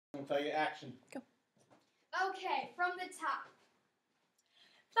will tell you action. Go. Okay, from the top.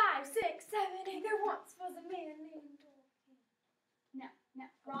 5, 6, 7, 8. There once was a man named. No,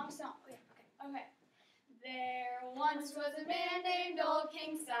 wrong song. Oh, yeah, okay. Okay. There once was a man named Old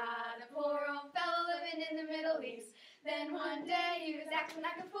King Sod, a poor old fellow living in the Middle East. Then one day he was acting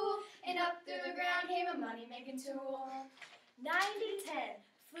like a fool, and up through the ground came a money-making tool. 90-10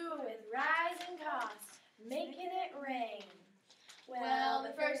 flew with rising costs, making it rain. Well,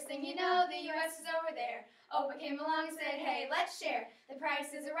 the first thing you know, the U.S. is over there. Oprah came along and said, hey, let's share. The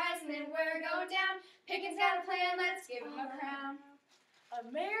prices are rising and we're going down. Pickens got a plan, let's give him a crown.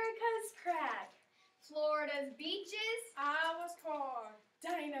 America's crack. Florida's beaches. Iowa's corn.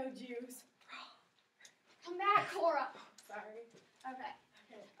 Dino juice. Come back, Cora. Sorry.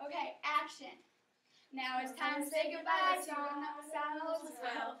 Okay, action. Now it's time to say goodbye to McDonald's as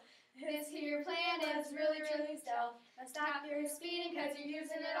well. This here plan is really, really stealth. Now stop your speeding because you're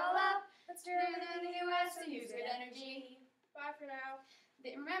using it all up. Let's do it in the U.S. to use good energy. Bye for now.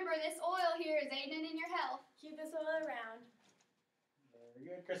 Remember, this oil here is aiding in your health. Keep this oil around. Very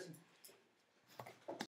good, Kristen.